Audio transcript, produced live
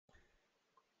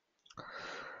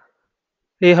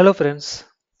Hey, hello friends.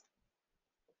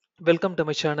 Welcome to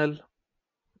my channel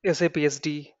SAP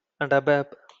SD and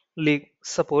ABAP League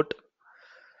Support.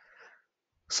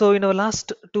 So, in our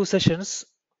last two sessions,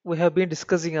 we have been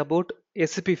discussing about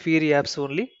SAP Fiori apps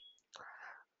only,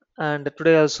 and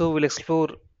today also we'll explore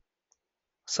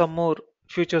some more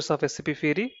features of SAP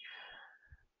Fiori.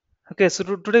 Okay, so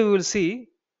today we will see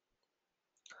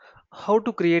how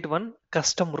to create one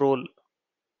custom role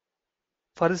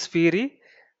for this Fiori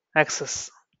access.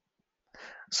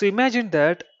 So, imagine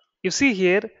that you see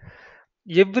here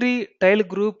every tile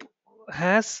group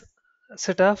has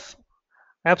set of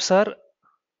apps are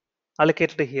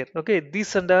allocated here. Okay,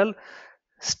 these and all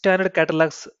standard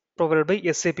catalogs provided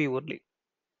by SAP only,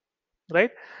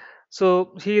 right?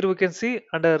 So here we can see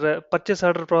under purchase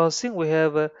order processing we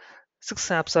have six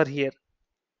apps are here,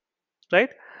 right?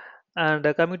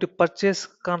 And coming to purchase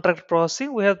contract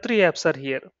processing we have three apps are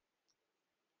here.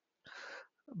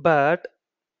 But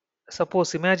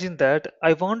suppose imagine that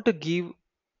I want to give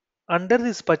under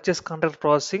this purchase contract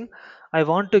processing, I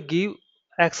want to give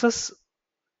access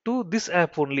to this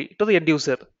app only to the end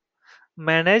user.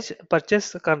 Manage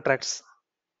purchase contracts.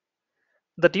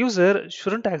 That user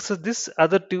shouldn't access this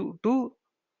other two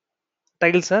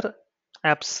tiles or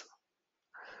apps.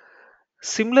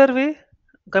 Similar way,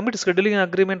 commit scheduling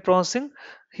agreement processing.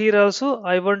 Here also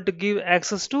I want to give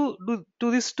access to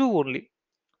these two only.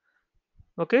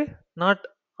 Okay, not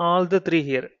all the three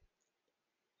here.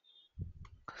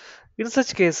 In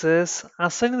such cases,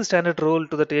 assigning the standard role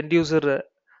to that end user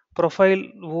profile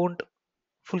won't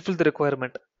fulfill the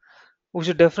requirement. We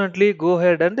should definitely go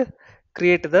ahead and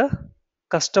create the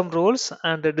custom roles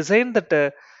and design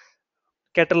that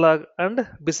catalog and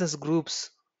business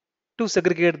groups to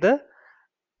segregate the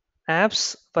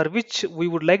apps for which we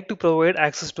would like to provide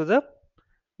access to the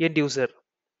end user.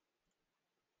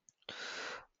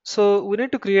 So we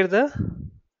need to create the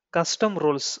custom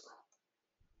roles.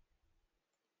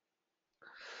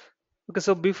 Okay,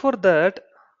 so before that,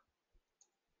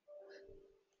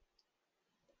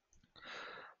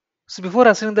 so before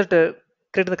assigning that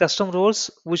create the custom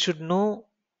roles, we should know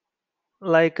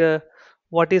like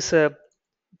what is a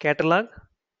catalog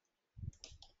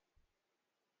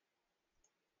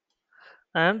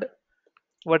and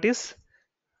what is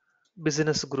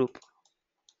business group.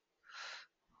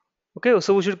 Okay,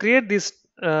 so we should create these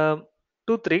uh,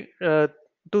 two three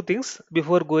two things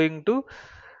before going to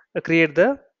create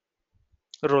the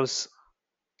roles.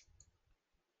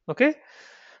 Okay,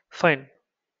 fine.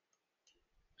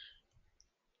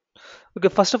 Okay,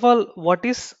 first of all, what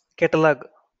is catalog?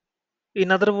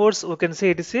 In other words, we can say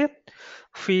it is a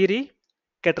Fiori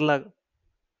catalog.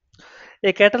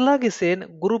 A catalog is a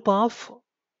group of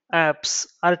apps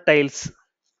or tiles.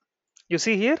 You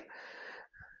see here,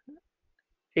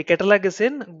 a catalog is a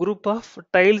group of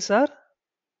tiles or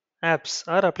apps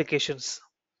or applications.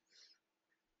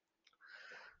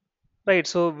 Right.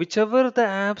 So whichever the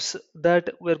apps that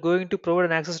we're going to provide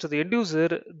an access to the end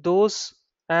user, those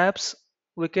apps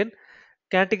we can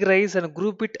categorize and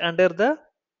group it under the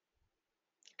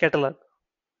catalog.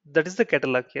 That is the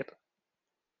catalog here.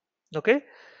 Okay.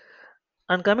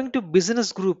 And coming to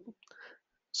business group.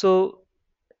 So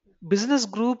business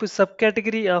group is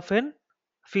subcategory of an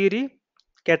Fiori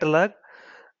catalog.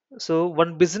 So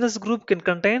one business group can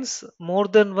contains more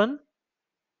than one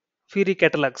Fiori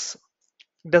catalogs.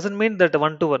 Doesn't mean that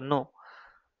one to one. No,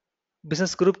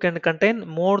 business group can contain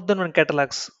more than one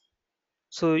catalogs.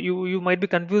 So you might be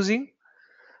confusing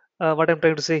what I'm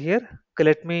trying to say here. Okay,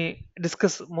 let me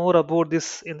discuss more about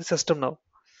this in the system now.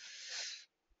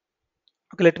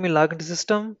 Okay, let me log into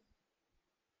system.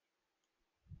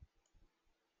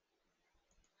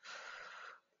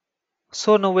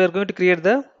 So now we are going to create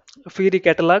the Fiori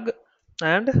catalog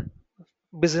and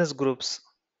business groups.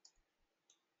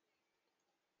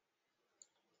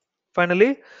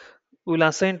 Finally, we will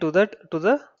assign to that to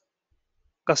the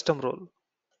custom role.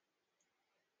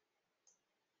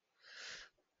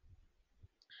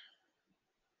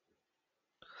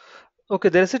 Okay,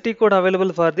 there is a T code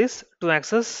available for this to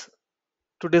access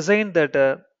to design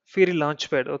that Fiori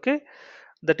launchpad. Okay,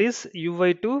 that is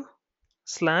UI2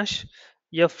 slash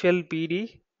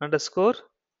FLPD underscore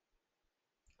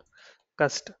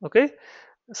cust. Okay,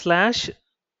 slash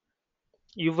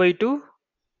UI2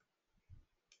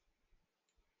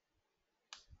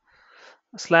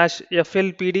 slash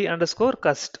FLPD underscore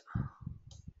cust.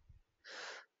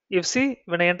 If see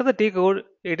when I enter the T code,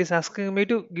 it is asking me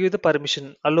to give the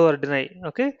permission, allow or deny.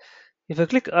 Okay, if I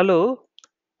click allow,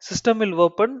 system will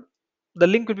open. The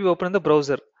link will be open in the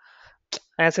browser.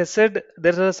 As I said,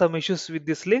 there are some issues with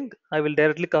this link. I will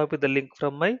directly copy the link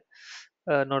from my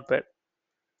notepad.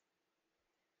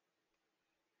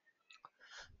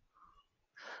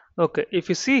 Okay, if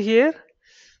you see here,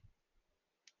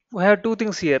 we have two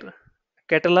things here,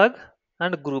 catalog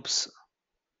and groups,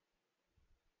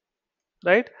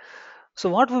 right? So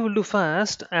what we will do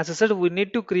first, as I said, we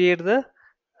need to create the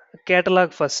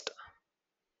catalog first.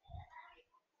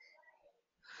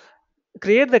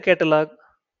 Create the catalog,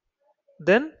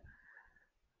 then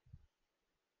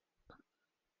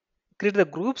create the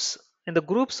groups. In the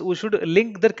groups, we should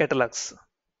link their catalogs,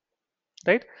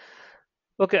 right?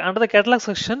 Okay, under the catalog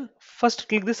section, first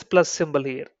click this plus symbol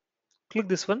here. Click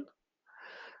this one.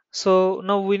 So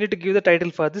now we need to give the title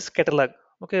for this catalog.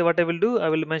 Okay, what I will do, I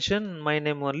will mention my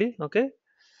name only. Okay,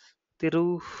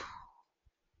 Thiru.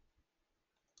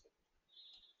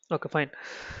 Okay, fine.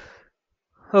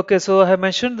 Okay, so I have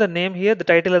mentioned the name here, the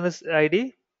title and this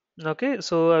ID. Okay,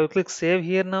 so I will click save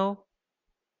here now.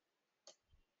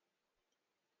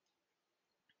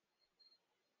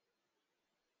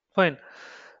 Fine.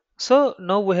 So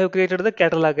now we have created the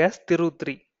catalog as Thiru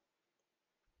 3,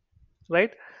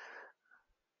 right?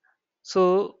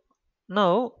 So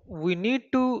now we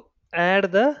need to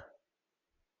add the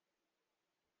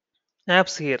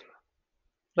apps here,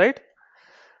 right?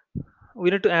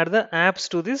 We need to add the apps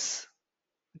to this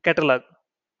catalog.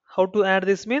 How to add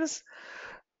this means,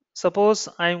 suppose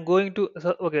I'm going to,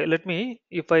 okay, let me,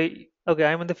 if I, okay,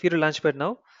 I'm in the Fiori Launchpad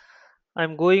now.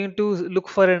 I'm going to look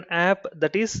for an app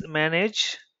that is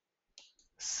manage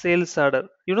sales order.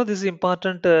 You know, this is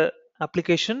important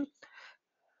application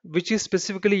which is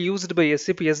specifically used by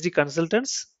SAP SD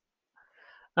consultants.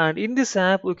 And in this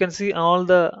app, we can see all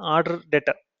the order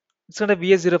data. It's not a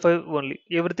VS05 only.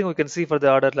 Everything we can see for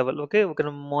the order level. Okay, we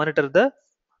can monitor the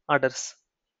orders.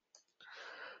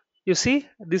 You see,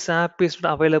 this app is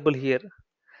not available here.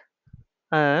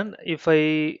 And if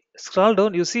I scroll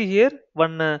down, you see here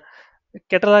one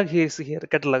catalog here is here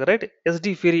catalog, right?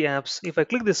 SD Fiori apps. If I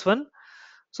click this one,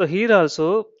 so here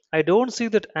also I don't see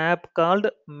that app called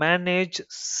manage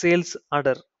sales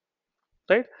order,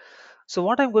 right? So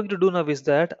what I'm going to do now is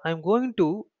that I'm going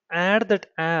to add that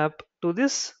app to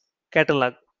this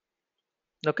catalog.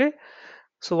 Okay.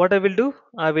 So what I will do,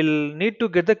 I will need to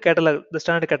get the catalog, the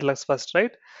standard catalogs first,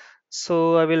 right?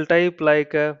 So I will type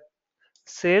like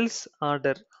sales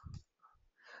order,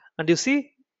 and you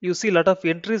see a lot of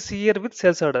entries here with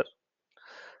sales order.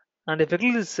 And if I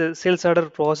click this sales order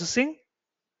processing,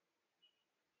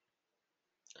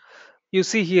 you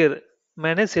see here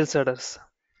manage sales orders.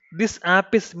 This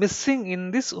app is missing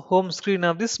in this home screen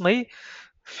of this my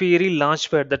Fiori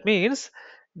launchpad. That means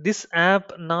this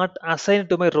app not assigned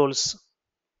to my roles.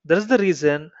 That is the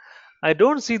reason I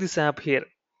don't see this app here.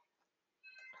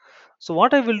 So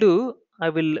what I will do, I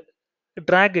will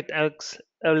drag it. I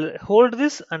will hold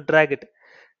this and drag it.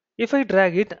 If I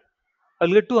drag it,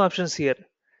 I'll get two options here: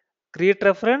 create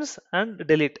reference and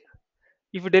delete.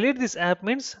 If you delete this app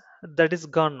means that is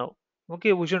gone now.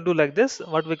 Okay, we should do like this.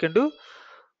 What we can do,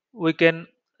 we can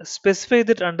specify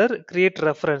that under create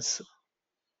reference.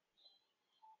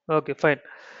 Okay, fine.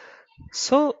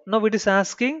 So now it is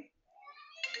asking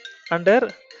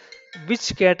under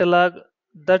which catalog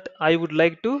that I would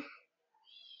like to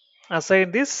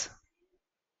assign this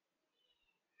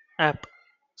app.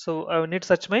 So I will need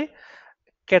such my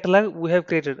catalog we have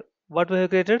created. What we have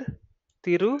created?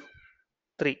 Thiru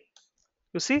 3.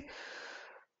 You see?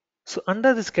 So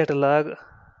under this catalog,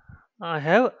 I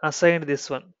have assigned this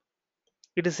one.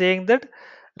 It is saying that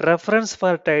reference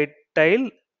for tile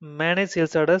manage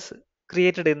sales orders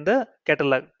created in the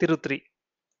catalog Thiru 3.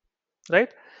 Right?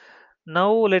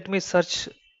 Now let me search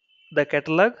the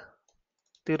catalog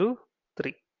Thiru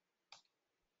 3.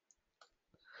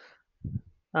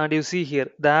 And you see here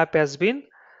the app has been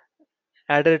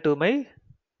added to my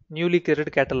newly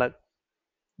created catalog.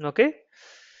 Okay.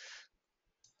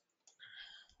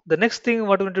 The next thing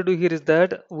what we need to do here is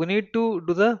that we need to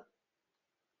do the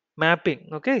mapping.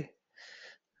 Okay.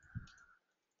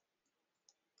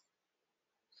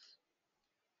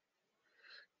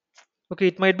 Okay,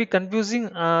 it might be confusing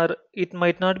or it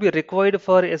might not be required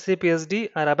for SAP SD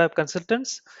or ABAP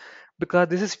consultants because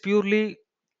this is purely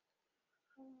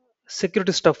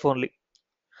security stuff only.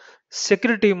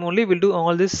 Security team only will do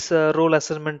all this role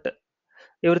assignment.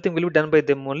 Everything will be done by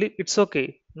them only. It's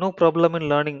okay. No problem in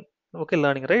learning. Okay,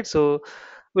 learning, right? So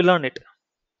we learn it.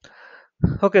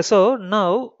 Okay, so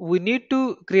now we need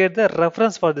to create the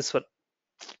reference for this one.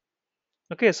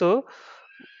 Okay, so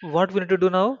what we need to do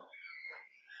now?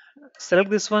 Select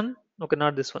this one. Okay,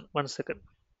 not this one. One second.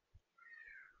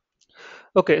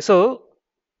 Okay, so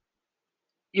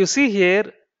you see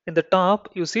here in the top,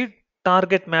 you see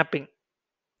target mapping,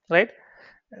 right?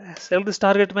 Select this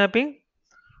target mapping,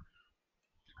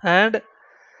 and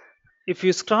if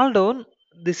you scroll down,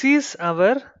 this is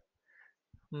our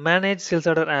manage sales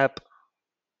order app.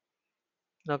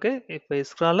 Okay, if I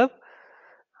scroll up,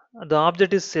 the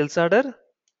object is sales order,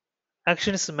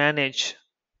 action is manage.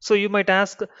 So you might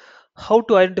ask how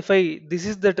to identify this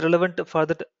is that relevant for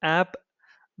that app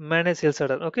manage sales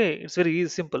order. Okay, it's very easy,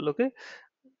 simple. Okay,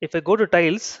 if I go to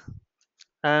tiles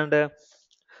and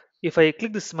if I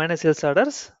click this manage sales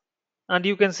orders, and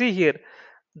you can see here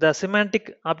the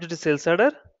semantic object is sales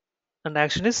order and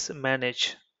action is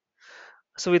manage.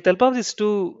 So with help of these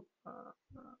two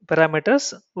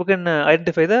parameters, we can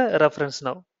identify the reference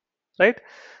now, right?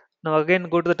 Now again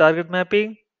go to the target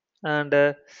mapping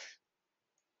and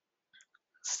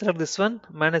select this one,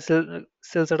 manage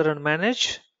sales order and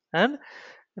manage, and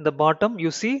in the bottom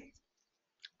you see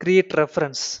create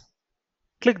reference.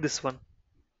 Click this one.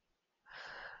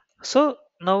 So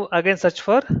now again search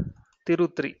for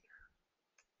Tiru 3.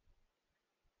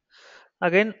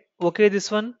 Again okay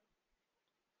this one,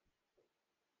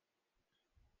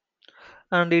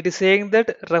 and it is saying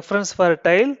that reference for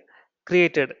tile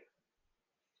created.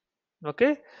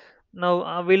 Okay, now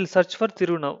I will search for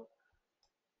Tiru now,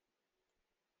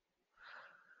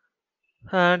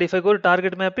 and if I go to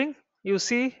target mapping, you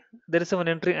see there is one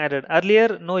entry added.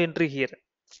 Earlier no entry here.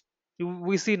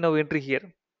 We see no entry here.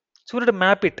 So we need to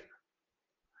map it.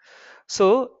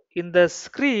 So in the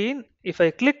screen, if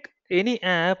I click any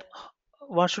app,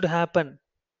 what should happen?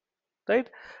 Right?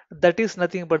 That is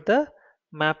nothing but the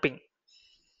mapping.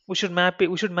 We should map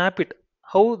it. We should map it.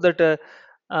 How that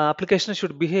application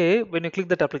should behave when you click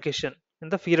that application in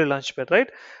the Fiori Launchpad, right?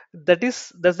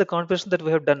 That's the configuration that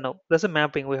we have done now. That's the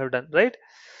mapping we have done, right?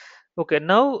 Okay.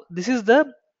 Now this is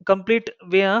the complete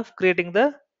way of creating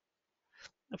the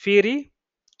Fiori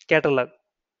catalog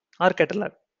or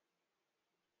catalog.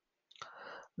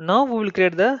 Now we will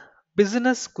create the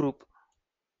business group.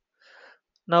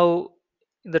 Now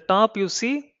in the top you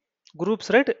see groups,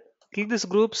 right? Click this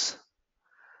groups.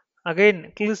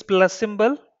 Again click this plus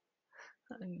symbol.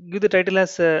 Give the title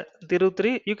as Tiru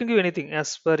 3. You can give anything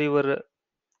as per your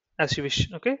as you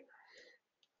wish. Okay.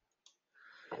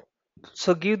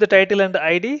 So give the title and the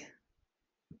ID.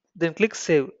 Then click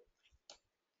save.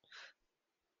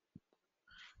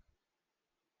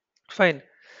 Fine.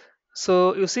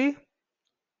 So you see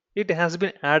it has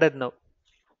been added now.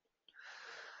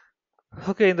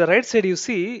 Okay. In the right side you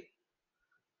see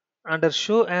under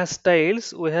show as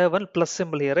styles we have one plus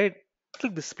symbol here, right?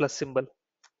 Click this plus symbol.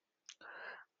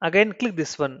 Again click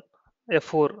this one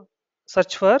F4.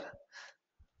 Search for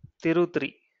Tiru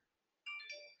 3.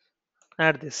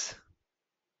 Add this.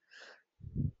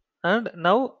 And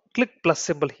now click plus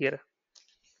symbol here.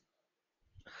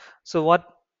 So what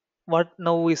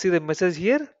now we see the message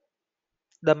here,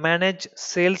 the manage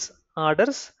sales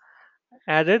orders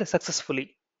added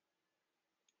successfully.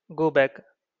 Go back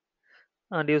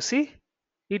and you see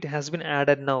it has been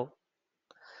added now.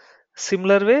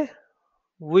 Similar way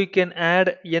we can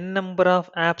add n number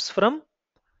of apps from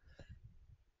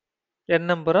n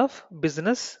number of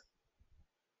business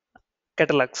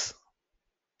catalogs.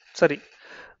 Sorry,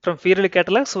 from Fiori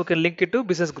catalogs we can link it to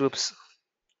business groups.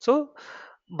 So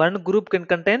one group can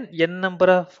contain n number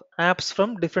of apps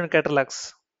from different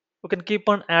catalogs. We can keep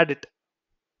on add it.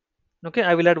 Okay,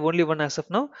 I will add only one as of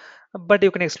now, but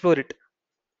you can explore it.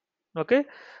 Okay,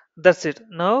 that's it.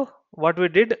 Now what we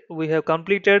did, we have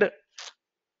completed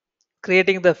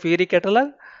creating the Fiori catalog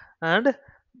and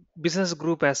business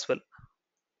group as well.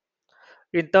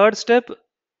 In third step,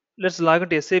 let's log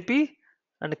into SAP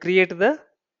and create the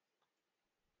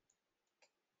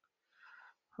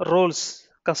roles.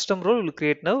 Custom role will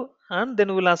create now, and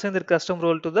then we'll assign the custom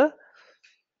role to the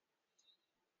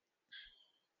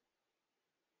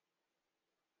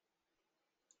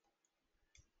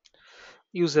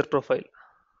user profile.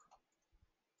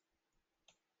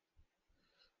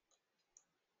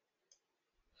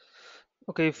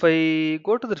 Okay, if I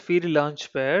go to the Fiori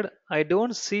Launchpad, I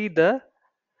don't see the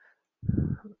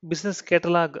business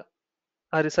catalog,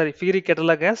 or sorry, Fiori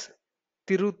catalog as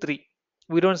Tiru 3.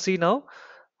 We don't see now.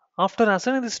 After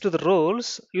assigning this to the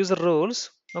roles, user roles,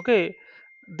 okay,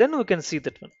 then we can see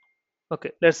that one.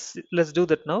 Okay, let's do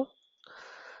that now.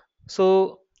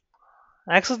 So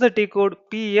access the T code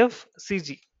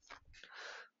PFCG.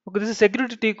 Okay, this is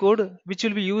security T code which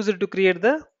will be used to create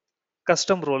the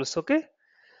custom roles. Okay,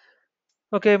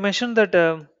 okay, I mentioned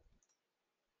that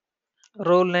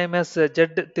role name as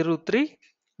Jed Tiru 3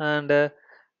 and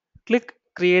click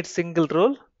create single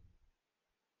role.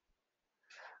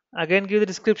 Again give the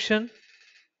description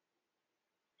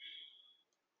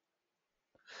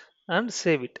and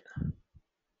save it.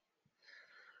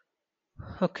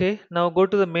 Okay, now go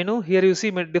to the menu. Here you see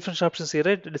different options here,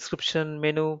 right? Description,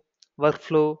 menu,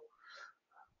 workflow,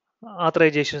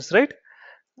 authorizations, right?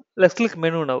 Let's click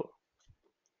menu now,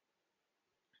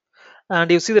 and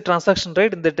you see the transaction,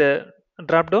 right, in that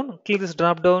drop down. Click this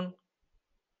drop down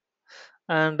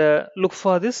and look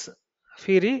for this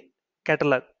Fiori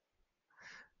catalog.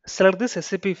 Select this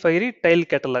SAP Fiori tile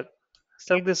catalog.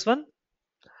 Select this one,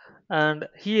 and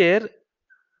here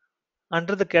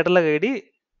under the catalog ID,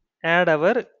 add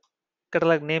our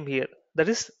catalog name here. That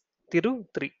is Tiru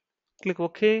 3. Click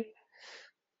OK.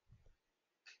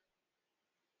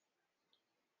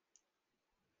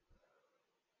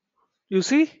 You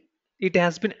see, it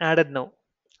has been added now.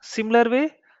 Similar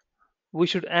way, we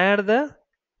should add the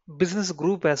business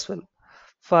group as well.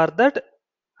 For that,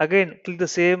 again, click the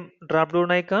same drop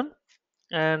down icon,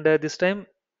 and this time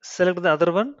select the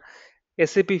other one,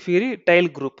 SAP Fiori tile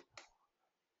group.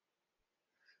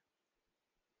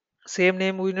 Same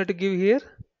name we need to give here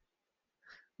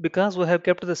because we have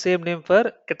kept the same name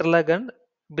for catalog and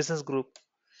business group.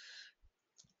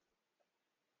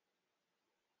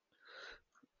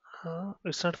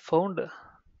 It's not found.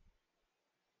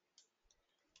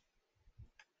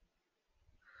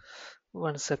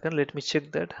 One second, let me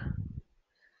check that.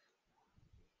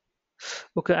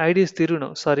 Okay, ID is Thiru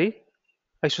now. Sorry,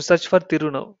 I should search for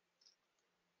Thiru now.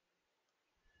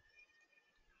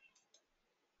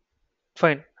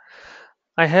 Fine,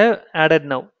 I have added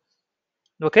now.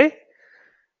 Okay,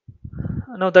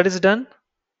 now that is done.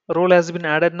 Role has been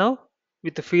added now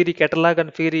with the Fiori catalog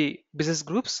and Fiori business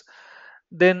groups.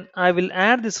 Then I will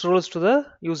add these roles to the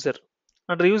user.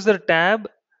 Under user tab,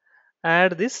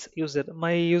 add this user.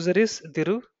 My user is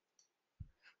Thiru,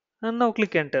 and now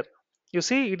click enter. You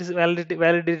see, it is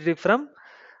validated from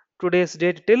today's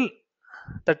date till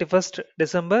 31st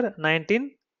December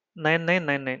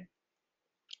 199999.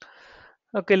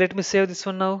 Okay, let me save this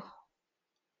one now.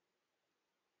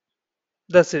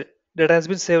 That's it. That has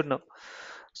been saved now.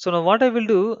 So now what I will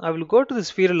do, I will go to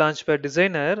this Fiori Launchpad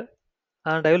Designer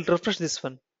and I will refresh this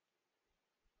one.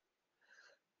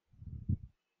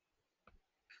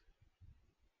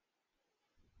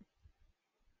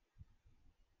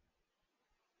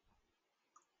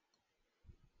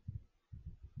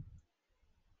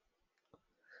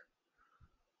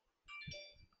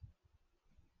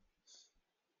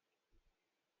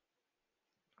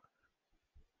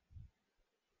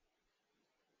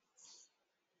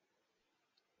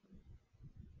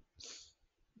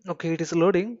 Okay, it is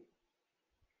loading.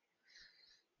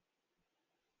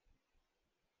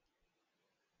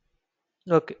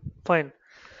 Okay, fine.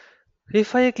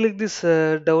 If I click this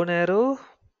down arrow,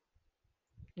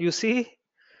 you see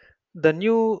the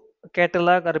new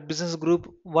catalog or business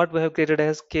group what we have created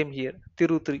has came here,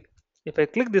 Tiru 3. If I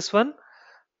click this one,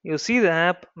 you see the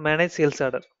app manage sales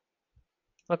order.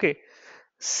 Okay,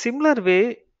 similar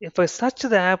way, if I search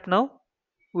the app now,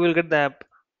 we will get the app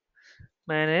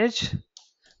manage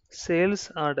sales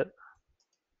order.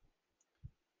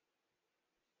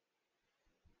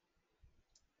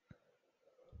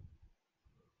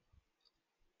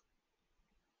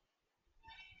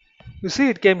 You see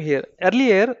it came here.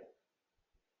 Earlier,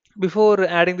 before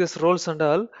adding this roles and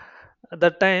all, at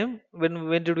that time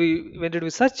when did we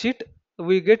search it,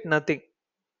 we get nothing,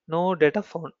 no data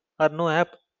found or no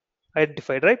app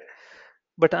identified, right?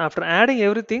 But after adding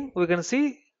everything, we can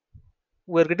see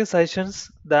we're getting suggestions.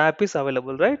 The app is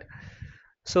available, right?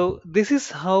 So this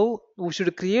is how we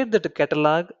should create that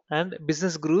catalog and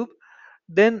business group,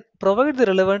 then provide the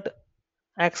relevant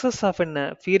access of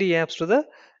an Fiori apps to the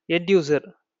end user.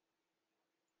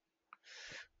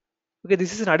 Okay,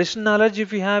 this is an additional knowledge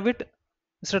if you have it.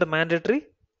 It's not a mandatory,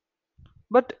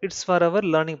 but it's for our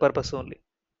learning purpose only.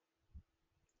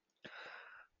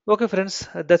 Okay, friends,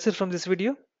 that's it from this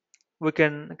video. We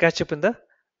can catch up in the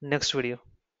next video.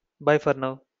 Bye for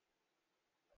now.